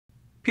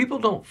People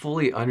don't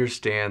fully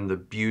understand the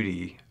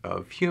beauty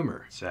of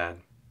humor. Sad.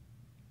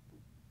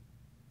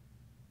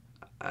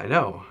 I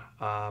know.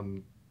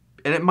 And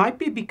it might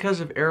be because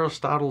of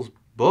Aristotle's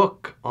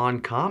book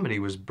on comedy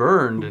was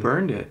burned. Who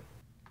burned it?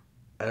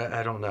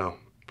 I don't know.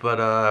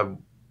 But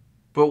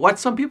what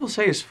some people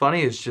say is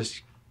funny is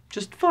just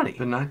funny.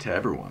 But not to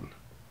everyone.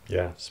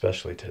 Yeah,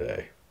 especially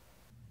today.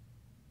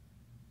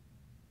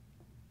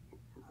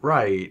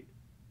 Right.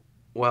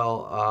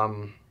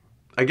 Well,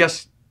 I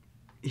guess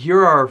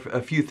here are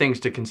a few things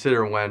to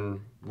consider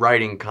when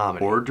writing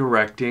comedy. Or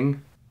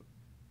directing.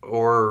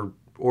 Or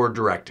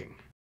directing.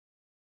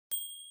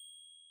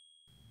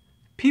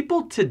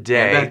 People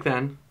today...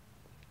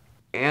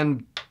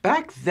 And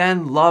back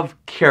then love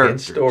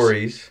characters. And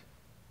stories.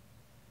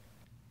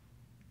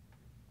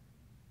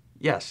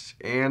 Yes,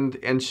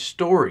 and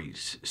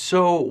stories.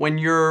 So when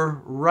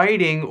you're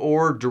writing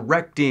or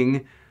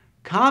directing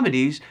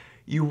comedies,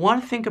 you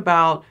want to think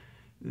about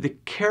the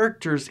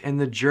characters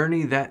and the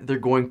journey that they're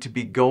going to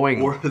be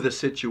going. or the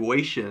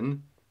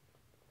situation.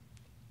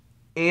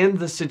 And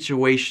the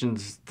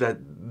situations that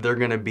they're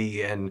going to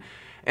be in.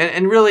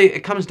 And really,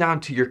 it comes down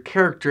to your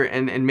character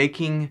and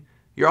making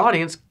your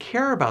audience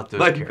care about those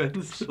Like characters.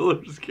 Ben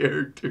Stiller's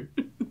characters.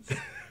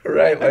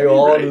 Right, like I mean,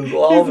 all right? his He's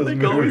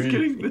movies. always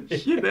getting the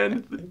shit end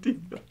of the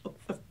deal.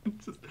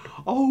 Just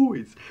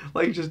always.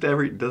 Like just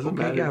doesn't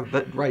matter.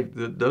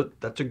 Yeah,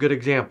 that's a good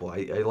example.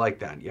 I like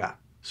that, yeah.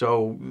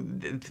 So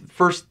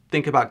first,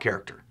 think about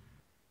character.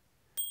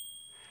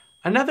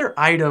 Another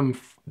item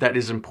that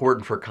is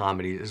important for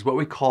comedies is what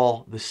we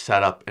call the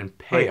setup and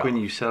payoff. Like when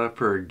you set up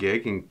for a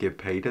gig and get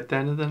paid at the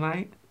end of the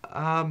night?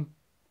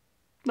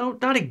 No,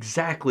 not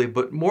exactly,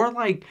 but more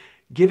like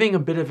giving a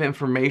bit of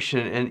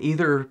information and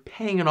either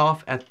paying it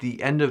off at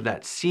the end of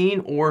that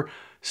scene or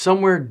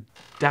somewhere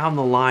down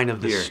the line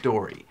of the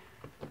story.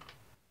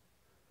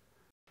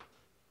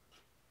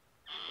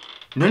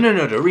 No,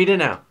 don't read it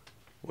now.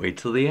 Wait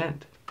till the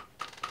end.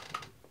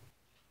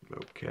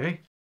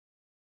 Okay.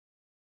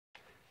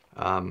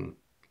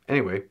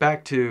 Anyway,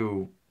 back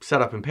to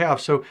setup and payoff.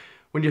 So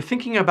when you're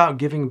thinking about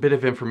giving a bit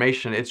of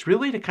information, it's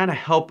really to kind of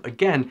help,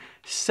 again,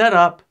 set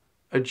up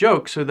a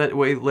joke so that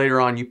way later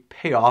on you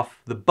pay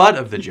off the butt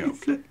of the joke.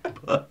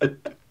 Butt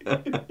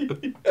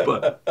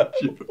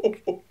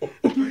joke.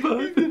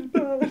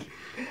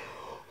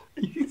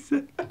 You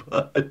said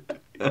butt.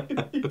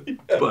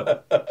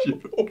 Butt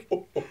joke.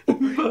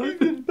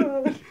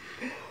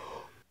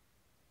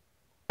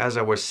 As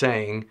I was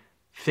saying,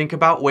 think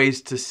about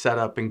ways to set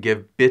up and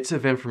give bits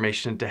of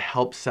information to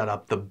help set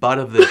up the butt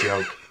of the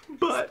joke.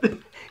 Butt.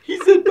 He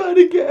said butt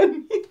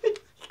again.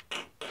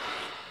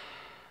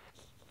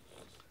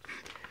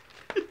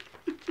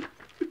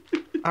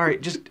 All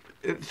right, just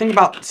think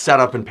about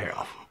setup and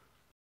payoff.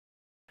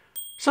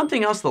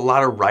 Something else that a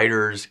lot of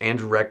writers and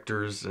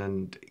directors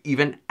and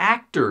even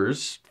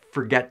actors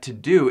forget to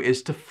do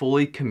is to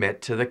fully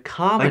commit to the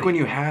comedy. Like when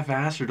you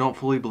half-ass or don't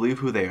fully believe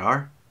who they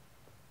are?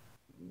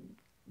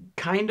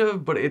 Kind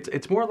of, but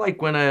it's more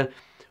like when an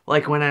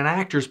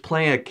actor's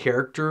playing a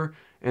character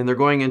and they're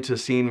going into a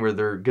scene where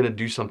they're gonna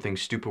do something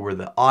stupid where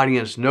the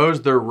audience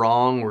knows they're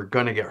wrong or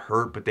gonna get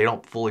hurt, but they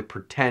don't fully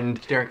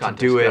pretend to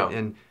do it.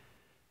 And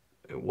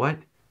what?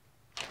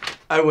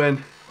 I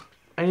win.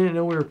 I didn't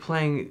know we were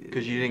playing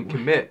Because you didn't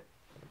commit.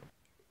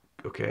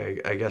 Okay,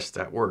 I guess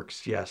that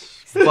works.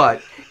 Yes,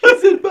 but He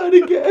said butt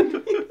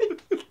again.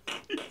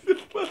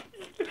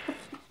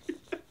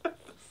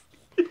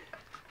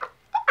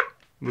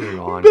 moving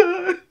on.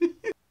 The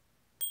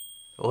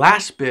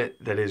last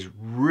bit that is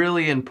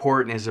really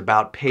important is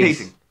about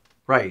pacing.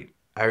 Right.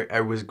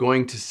 I was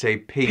going to say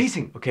pace.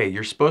 Pacing. Okay,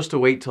 you're supposed to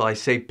wait till I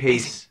say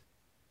pace. Pacing.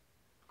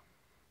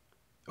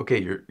 Okay,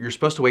 you're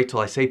supposed to wait till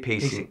I say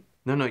pacing. Pacing.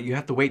 No, you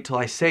have to wait till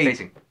I say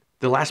Pacing.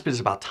 The last bit is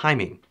about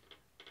timing.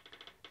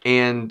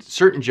 And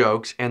certain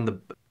jokes and the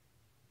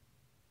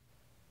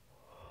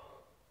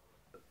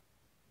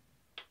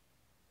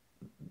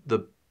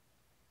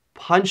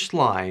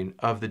punchline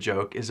of the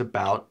joke is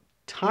about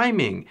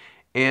timing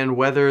and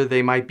whether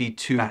they might be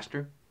too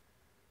Faster?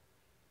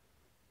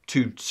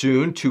 too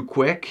soon, too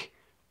quick,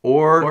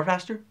 or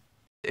faster?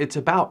 it's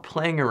about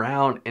playing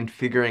around and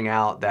figuring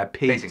out that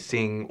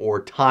pacing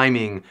or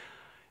timing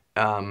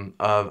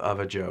of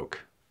a joke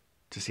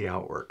to see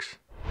how it works.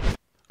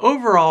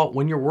 Overall,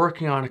 when you're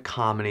working on a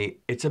comedy,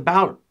 it's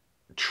about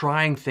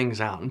trying things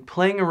out and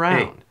playing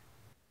around. Hey.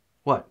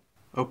 What?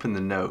 Open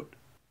the note.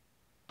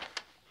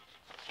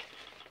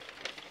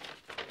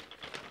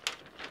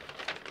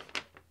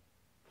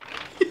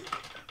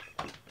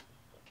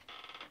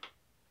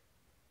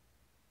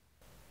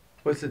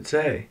 What's it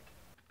say?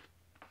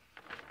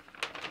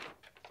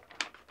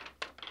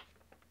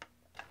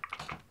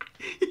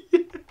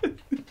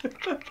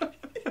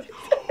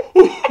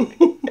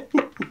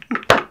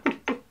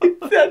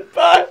 That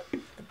butt.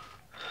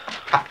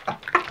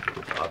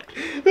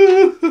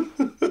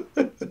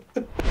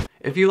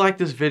 If you like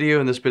this video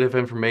and this bit of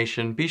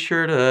information, be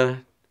sure to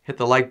hit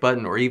the like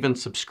button or even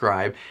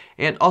subscribe.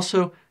 And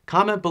also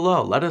comment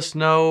below. Let us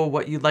know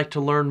what you'd like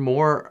to learn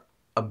more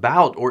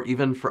about or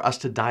even for us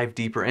to dive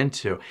deeper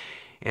into.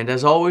 And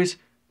as always,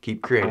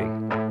 keep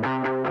creating.